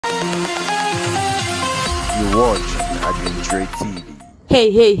You watch Hajia4real TV.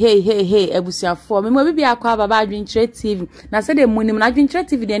 Hey, ebusuafo me mo bibi akwa baba Hajia4real TV na se de munim na Hajia4real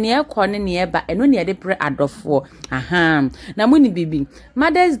TV de ne ekọ ne ne eba eno ne de pre adofo na muni bibi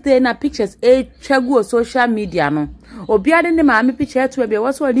Mother's Day na pictures twagu social media no obi ade ne maame picture to be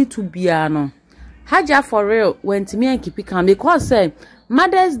was so need to bia no Hajia4real went me and keep it because say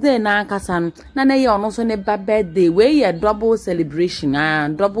Mother's Day na akasa no na ye ono so ne ba birthday we ye double celebration na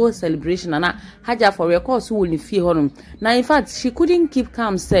Hajia4real cause wo ni fie honom na in fact she couldn't keep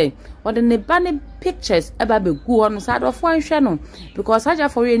calm say or the ne ba ne pictures eba be gu hono sa do fo anhwe no because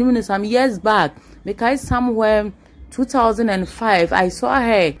Hajia4real ni some years back because somewhere 2005 I saw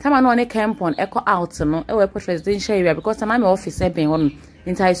her time no ne camp on echo out no e we presidential area because my office e ben hono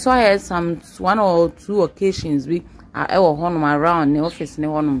and I saw her some one or two occasions we ewo honum around the office ne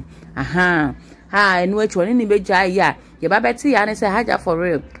honum enu echi oni ni beja ya ye ba beti ya ne say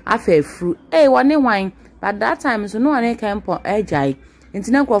Hajia4real afa fru woni wan but that time so no one camp ejai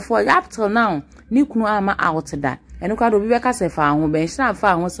ntina krofo up till now ni kunu ama out da enu kwa do bi beka se fa ho ben sha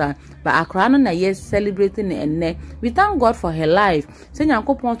fa ho sa ba akra no na yes celebrating enne we thank God for her life say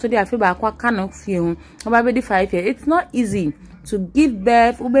nyankopon to dey afi ba akwa ka fie hu ba be di 5 years it's not easy to give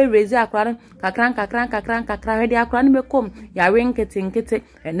birth ube raise akran kakran hedi akran be kom ya nkete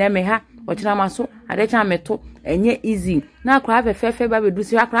eneme ha ochina maso adecha meto enye easy na akra fefe ba be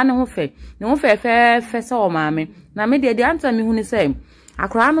dusi akran ne ho fe se o maame na me de answer me hu ni say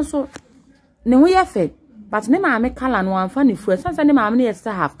akra no so ne ho ye fe but ne maame kala no amfa ne fu sansa ne maame ne yes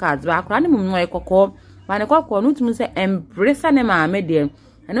half cards ba akra ne mum no ekoko ba ne kokko no tumi say embrace ne maame de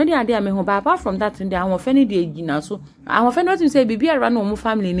I know the idea me ho, but apart from that, they are offended the gina. So I'm offended to say, baby, I run no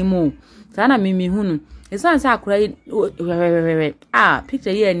family anymore. Sana me hunu. It's not say cry.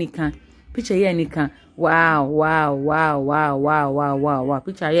 Picture here, Nika. Picture here, Nika. Wow.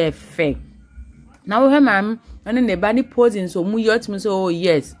 Picture here, fake. Now, her ma'am, and then the body posing so mu yacht me so, oh,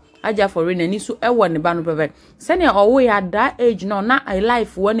 yes. Hajia4real and so a one the band perfect. Send your away at that age now, not a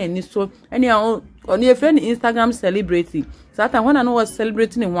life one and so any on your friend Instagram celebrity. So that when I know was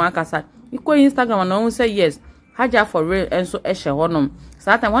celebrating in one casa, you call Instagram and no one say yes, Hajia4real and so eshe honum. So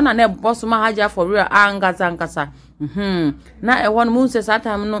that when I never boss my Hajia4real angasa. Now a one moon says that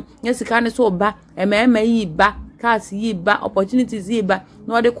I'm no, yes, you can't so ba, a man may ye ba, cast ye ba, opportunities ye ba,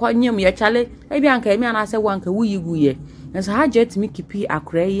 no de call him your chale, maybe Uncle me and I say one can we you. And so Hajia to me keep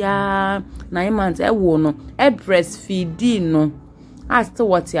akreya 9 months no breastfeeding no as to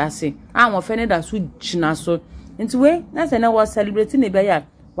what you say I'm offended as we china so into way that's and I was celebrating a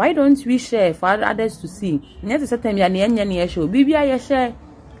why don't we share for others to see net a time ya ne show bibia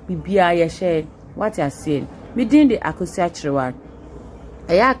ya share what you say me din the akosiachirewa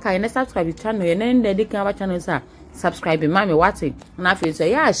eya kai na subscribe channel ye na dey kan channel sir subscribe mama wati na fe so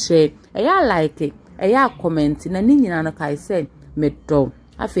ya share eya like it eya comment na ni nyina no kai say me do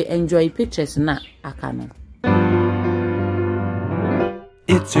afi enjoy pictures na akano.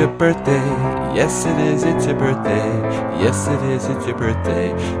 It's your birthday, yes it is, it's your birthday, yes it is, it's your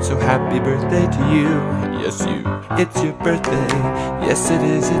birthday, so happy birthday to you, yes you. It's your birthday, yes it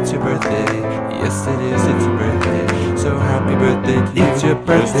is, it's your birthday, yes it is, it's your birthday, so happy birthday to you. It's your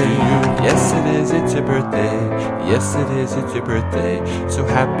birthday, yes it is, it's your birthday, yes it is, it's your birthday, so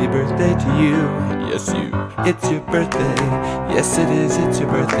happy birthday to you, yes you. It's your birthday, yes it is, it's your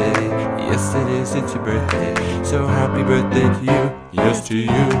birthday, yes it is, it's your birthday, so happy birthday to you, yes to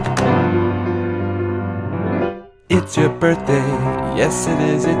you. It's your birthday, yes it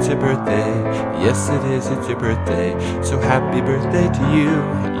is, it's your birthday, yes it is, it's your birthday, so happy birthday to you,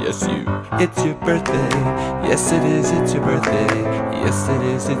 yes you. It's your birthday, yes it is, it's your birthday, yes it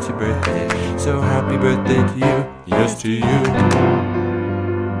is, it's your birthday, so happy birthday to you, yes to you.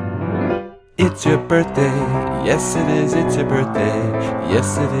 It's your birthday, yes it is, it's your birthday,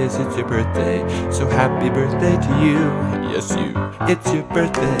 yes it is, it's your birthday, so happy birthday to you, yes you. It's your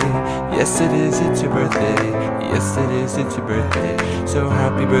birthday, yes it is, it's your birthday, yes it is, it's your birthday, so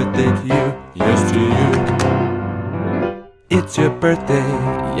happy birthday to you, yes to you. It's your birthday,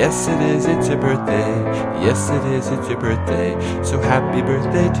 yes it is, it's your birthday, yes it is, it's your birthday, so happy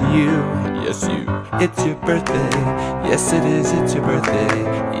birthday to you, yes you. It's your birthday, yes it is, it's your birthday,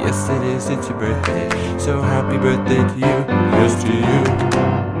 yes it is, it's your birthday, so happy birthday to you, yes to you.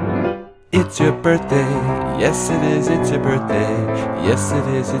 It's your birthday, yes it is, it's your birthday, yes it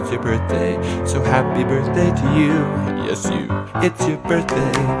is, it's your birthday, so happy birthday to you, yes you. It's your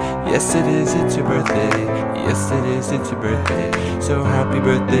birthday, yes it is, it's your birthday, yes it is, it's your birthday, so happy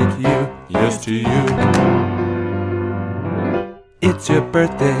birthday to you, yes to you. It's your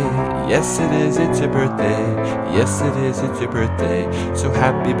birthday, yes it is, it's your birthday, yes it is, it's your birthday, so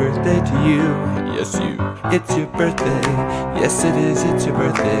happy birthday to you, yes you. It's your birthday, yes it is, it's your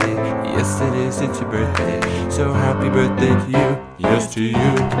birthday. Yes it is, it's your birthday. So happy birthday to you, yes to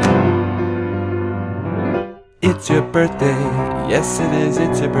you. It's your birthday, yes it is,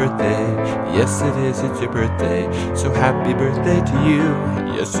 it's your birthday. Yes it is, it's your birthday. So happy birthday to you,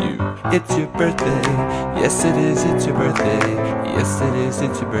 yes you. It's your birthday, yes it is, it's your birthday. Yes it is,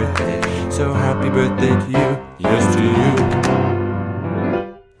 it's your birthday. So happy birthday to you, yes to you.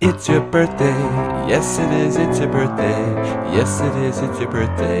 It's your birthday, yes it is, it's your birthday. Yes it is, it's your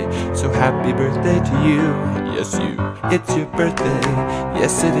birthday. So happy birthday to you, yes you. It's your birthday,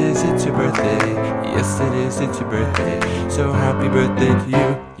 yes it is, it's your birthday. Yes it is, it's your birthday. So happy birthday to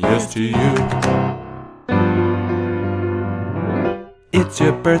you, yes to you. It's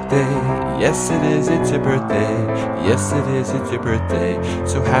your birthday, yes it is, it's your birthday. Yes it is, it's your birthday.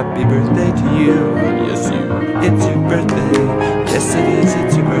 So happy birthday to you, yes you. It's your birthday, yes it is,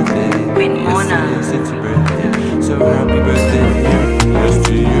 it's your birthday. Yes it is, it's your birthday. So happy birthday to you, yes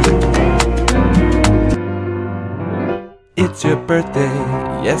to you. It's your birthday,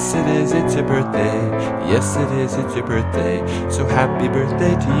 yes it is, it's your birthday. Yes it is, it's your birthday. So happy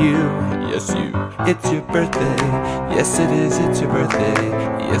birthday to you, yes you. It's your birthday, yes it is, it's your birthday.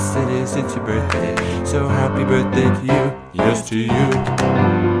 Yes it is, it's your birthday. So happy birthday to you, yes to you.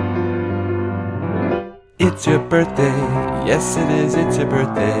 It's your birthday, yes it is, it's your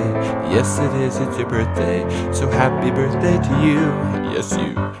birthday. Yes it is, it's your birthday. So happy birthday to you, yes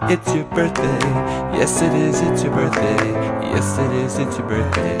you. It's your birthday, yes it is, it's your birthday. Yes it is, it's your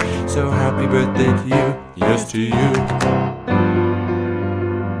birthday. So happy birthday to you, yes to you.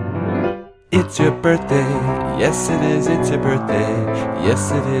 It's your birthday, yes it is, it's your birthday.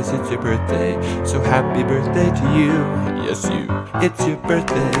 Yes it is, it's your birthday. So happy birthday to you, yes you. It's your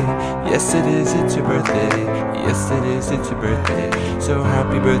birthday, yes it is, it's your birthday. Yes it is, it's your birthday. So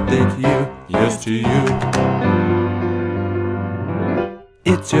happy birthday to you, yes to you.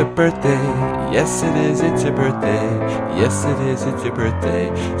 It's your birthday, yes it is, it's your birthday. Yes it is, it's your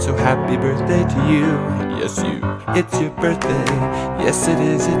birthday. So happy birthday to you, yes you. It's your birthday, yes it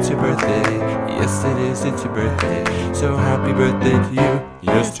is, it's your birthday. Yes it is, it's your birthday. So happy birthday to you,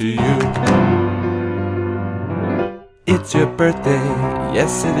 yes to you. It's your birthday,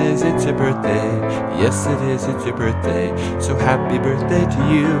 yes it is, it's your birthday. Yes it is, it's your birthday. So happy birthday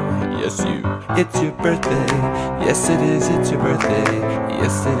to you, yes you. It's your birthday, yes it is, it's your birthday.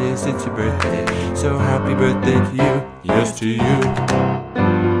 Yes it is, it's your birthday. So happy birthday to you, yes to you.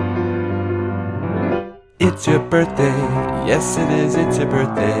 It's your birthday, yes it is, it's your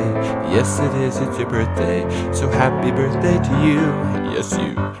birthday. Yes it is, it's your birthday. So happy birthday to you, yes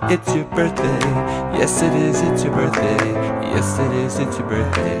you. It's your birthday, yes it is, it's your birthday. Yes it is, it's your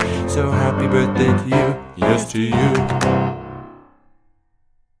birthday. So happy birthday to you, yes to you.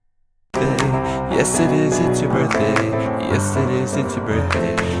 Yes it is, it's your birthday. Yes it is, it's your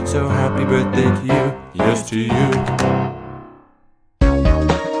birthday. So happy birthday to you, yes to you.